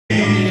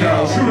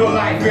True to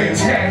life in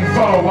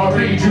tenfold, I'll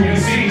read you and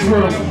see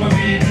through.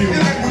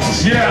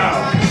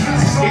 Yeah,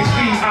 it's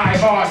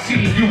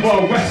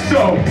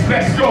Virtuoso.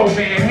 Let's go,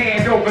 man.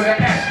 Hand over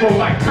the astro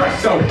like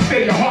presto.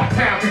 Stay your heart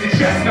down to your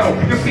chest, though.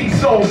 You see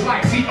souls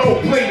like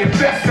T.O. playing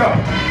Festo.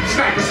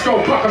 Sniper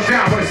scope, buck them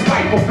down with a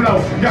spiteful flow.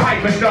 You're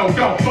hyping though,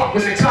 don't fuck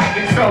with the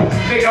Titans though.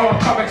 They know I'm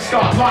coming,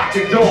 start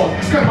locking doors.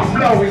 Cause my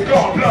flow is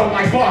gone, blow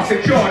like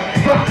Boston George.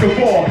 Rock the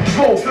wall,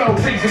 cold flow,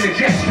 things in the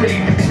jet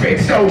stream. Spit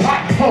so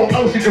hot, whole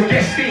oceans will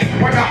get steam.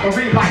 Why not the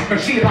real life,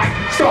 machine like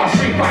Star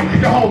Street fight.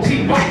 The whole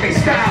team fight, they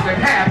style and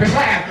have and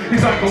laugh.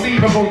 It's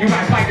unbelievable, you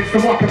act like it's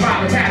to walk the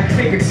mile and path.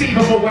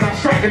 Inconceivable when I'm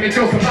striking and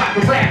Joseph like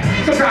the rap.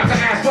 Sometimes I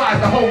ask why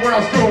is the whole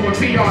world strewn with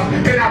peons.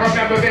 Then I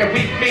remember their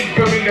weak meat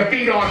for me to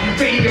feed on.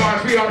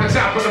 Peons, we on the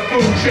top of the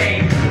food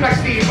chain. Like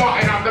Steve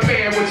Martin, I'm the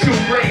man with two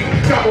brains.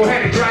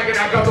 Double-headed dragon,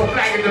 I double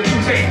flagging the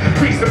butane.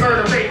 Increase the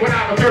murder rate when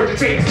I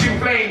regurgitate few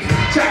flames.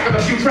 Tackle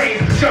a few trains,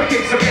 jump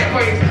kick some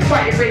airplanes.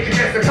 Fighting rage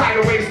against the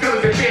tidal wave, still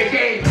is a fair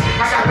game.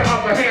 I got the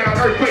upper hand on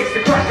earthquakes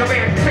to crush the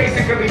land.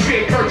 Basically,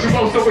 big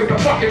Virtuoso is the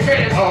fucking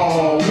man.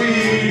 All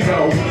we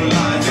know,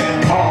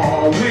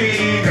 all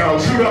we know,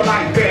 true to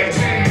life, man.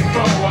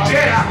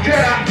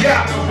 Jedi,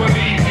 yeah.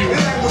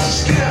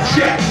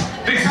 Check.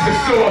 This is the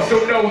source, so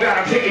know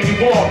that I'm hitting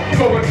you all.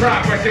 Forward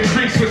progress,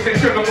 increase with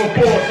centrifugal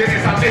force. And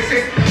as I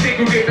listen,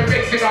 think you get the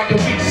mixing on your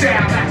weak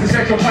sound. That's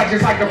essential punches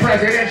like a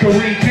presidential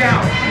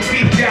recount.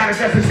 Deep down, it's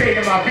just the state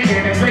of my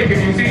being. And breaking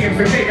museums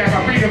to take out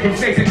my freedom from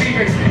snakes and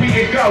demons. We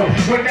can go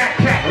when that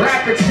cat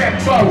rapid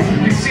tempo.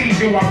 You see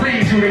you, I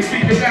read you, they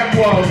speak the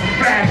memoirs.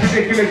 Flash,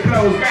 ridiculous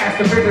flows,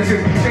 master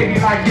physicists. They be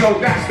like, yo,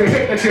 that's the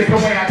hypnotist. The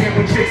way I get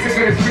with chicks, as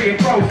good as free and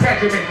pros.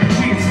 Benjamin,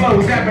 we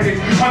disclose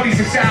evidence.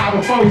 Unleash a sound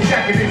of foes,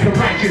 decadence, the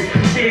righteous.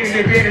 Gaining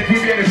advantage,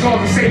 we get it's all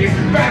the same.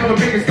 Battle the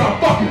biggest stuff,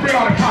 fucking bring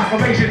on a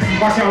constellation.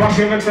 Watch how I'm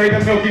killing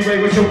the Milky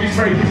Way with silky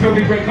spray,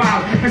 filthy gray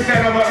clouds. The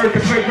set of the earth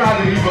is straight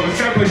clouds and evil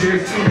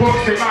assemblages.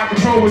 Books in my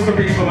control with some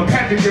evil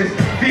appendages.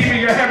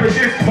 Feeding your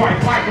hemorrhages, quite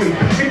likely.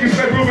 If you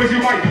spread rumors,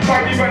 you might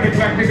fight me by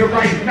neglecting the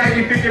right. Now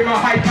you thinking my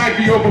hype might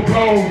be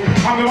overblown.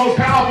 I'm the most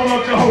powerful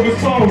of Jehovah's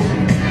clones.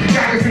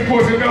 Guidance and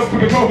poison milk for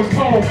the Jehovah's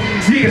home.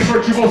 He is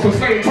Virtuoso,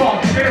 slave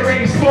part. In a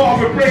rain storm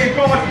with brave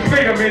gods.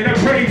 Made him in the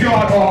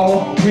graveyard.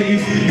 All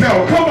we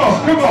know. Come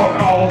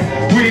on, all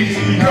we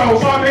know.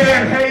 My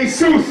man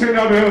Jesus in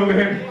the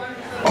building.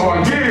 Oh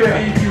yeah.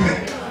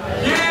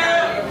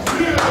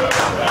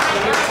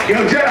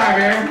 Yo, Jedi,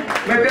 man.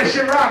 Let that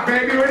shit rock,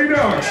 baby. What you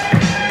doing?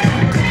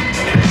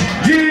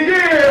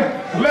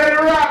 Yeah. Let it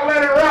rock,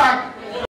 let it rock.